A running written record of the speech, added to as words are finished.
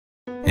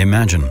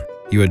Imagine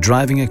you are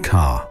driving a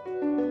car.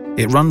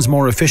 It runs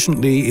more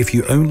efficiently if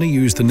you only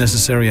use the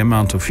necessary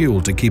amount of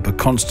fuel to keep a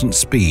constant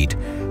speed,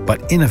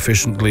 but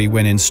inefficiently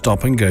when in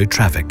stop-and-go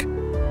traffic.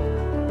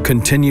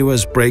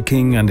 Continuous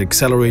braking and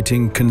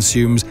accelerating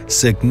consumes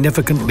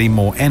significantly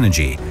more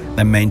energy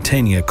than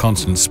maintaining a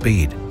constant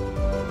speed.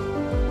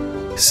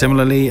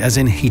 Similarly as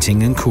in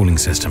heating and cooling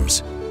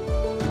systems.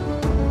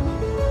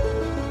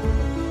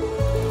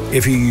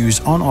 If you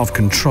use on-off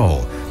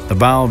control, the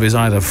valve is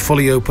either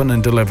fully open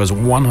and delivers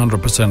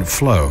 100%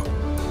 flow,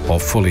 or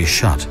fully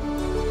shut.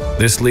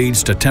 This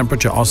leads to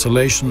temperature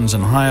oscillations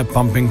and higher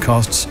pumping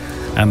costs,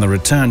 and the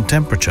return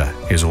temperature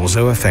is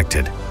also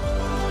affected.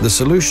 The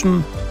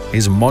solution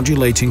is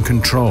modulating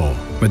control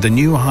with the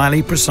new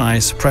highly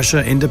precise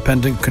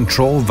pressure-independent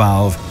control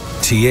valve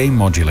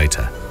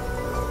TA-Modulator.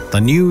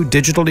 The new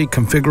digitally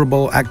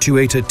configurable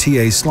actuator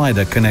TA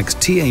slider connects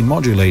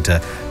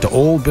TA-Modulator to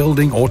all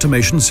building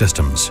automation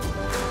systems.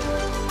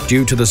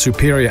 Due to the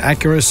superior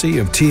accuracy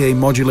of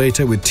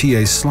TA-Modulator with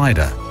TA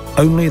slider,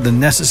 only the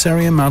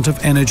necessary amount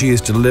of energy is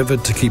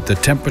delivered to keep the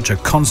temperature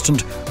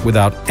constant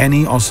without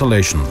any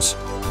oscillations.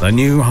 The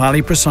new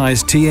highly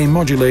precise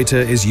TA-Modulator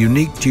is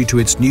unique due to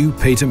its new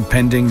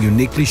patent-pending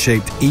uniquely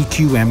shaped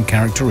EQM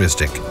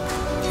characteristic.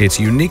 Its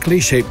uniquely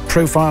shaped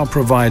profile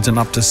provides an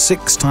up to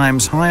 6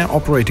 times higher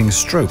operating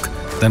stroke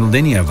than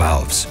linear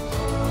valves.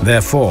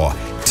 Therefore,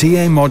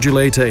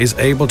 TA-Modulator is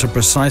able to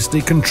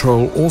precisely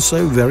control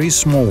also very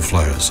small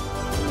flows.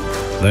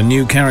 The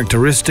new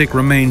characteristic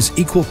remains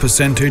equal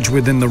percentage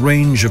within the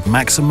range of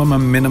maximum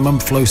and minimum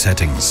flow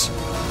settings.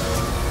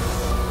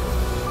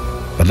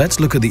 But let's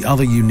look at the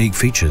other unique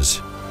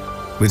features.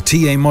 With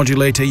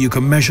TA-Modulator, you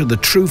can measure the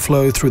true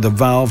flow through the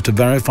valve to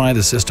verify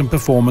the system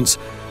performance,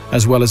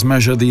 as well as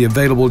measure the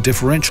available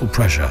differential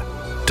pressure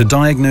to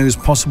diagnose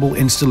possible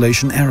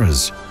installation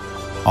errors.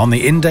 On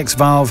the index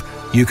valve,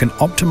 you can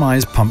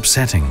optimize pump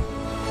setting.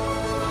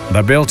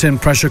 The built-in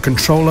pressure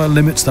controller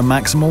limits the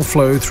maximal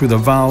flow through the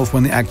valve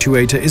when the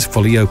actuator is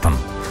fully open.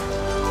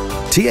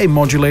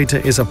 TA-Modulator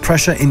is a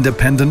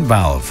pressure-independent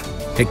valve.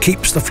 It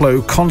keeps the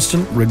flow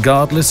constant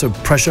regardless of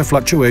pressure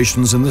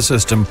fluctuations in the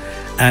system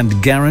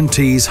and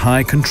guarantees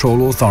high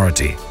control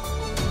authority.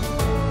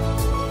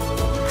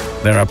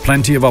 There are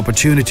plenty of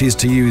opportunities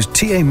to use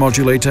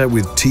TA-Modulator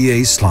with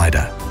TA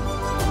slider.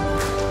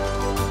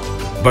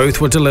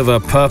 Both will deliver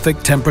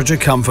perfect temperature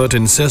comfort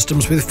in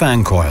systems with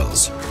fan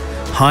coils.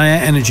 Higher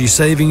energy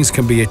savings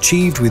can be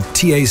achieved with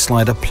TA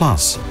Slider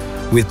Plus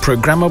with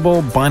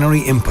programmable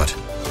binary input.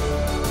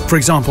 For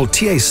example,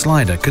 TA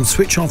Slider can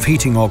switch off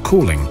heating or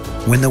cooling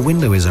when the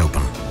window is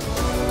open.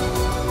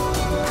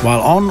 While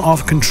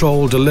on-off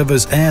control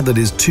delivers air that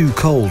is too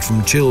cold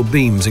from chill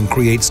beams and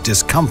creates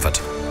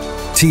discomfort,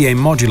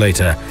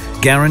 TA-Modulator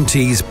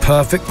guarantees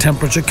perfect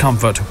temperature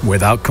comfort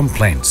without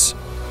complaints.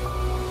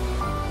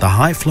 The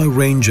high flow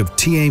range of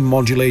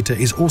TA-Modulator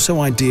is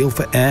also ideal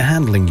for air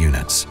handling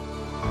units.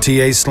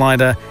 TA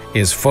Slider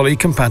is fully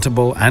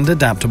compatible and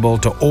adaptable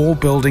to all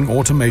building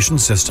automation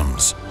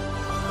systems.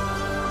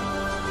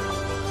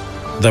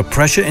 The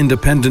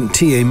pressure-independent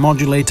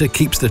TA-Modulator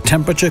keeps the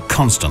temperature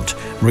constant,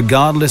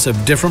 regardless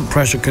of different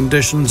pressure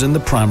conditions in the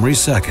primary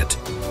circuit.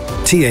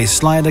 TA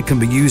Slider can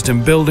be used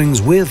in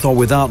buildings with or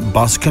without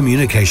bus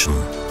communication.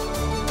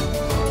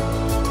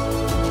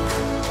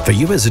 For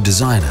you as a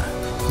designer,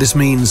 this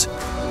means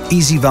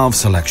easy valve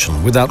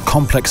selection without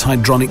complex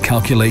hydronic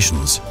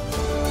calculations.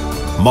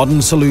 Modern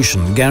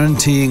solution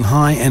guaranteeing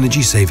high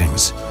energy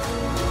savings.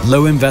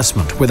 Low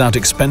investment without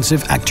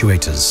expensive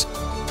actuators.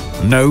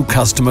 No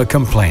customer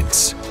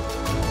complaints.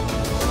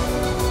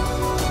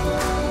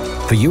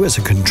 For you as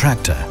a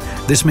contractor,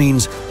 this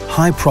means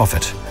high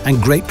profit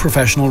and great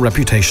professional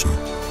reputation.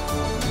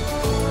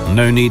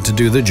 No need to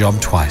do the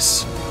job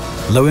twice.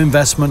 Low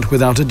investment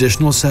without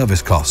additional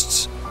service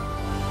costs.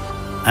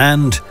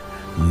 And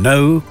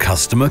no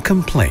customer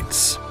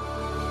complaints.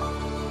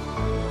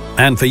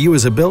 And for you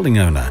as a building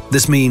owner,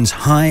 this means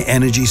high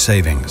energy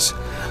savings.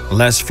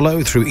 Less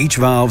flow through each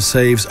valve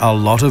saves a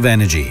lot of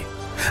energy.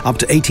 Up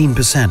to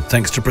 18%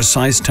 thanks to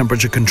precise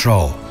temperature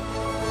control.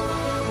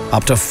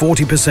 Up to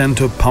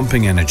 40% of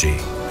pumping energy.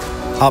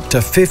 Up to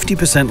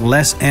 50%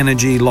 less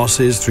energy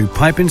losses through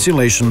pipe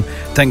insulation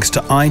thanks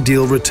to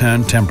ideal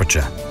return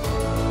temperature.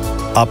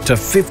 Up to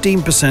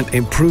 15%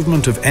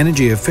 improvement of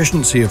energy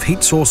efficiency of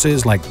heat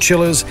sources like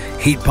chillers,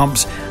 heat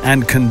pumps,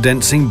 and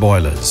condensing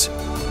boilers.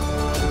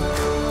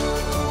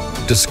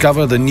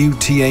 Discover the new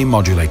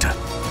TA-Modulator.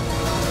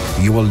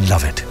 You will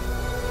love it.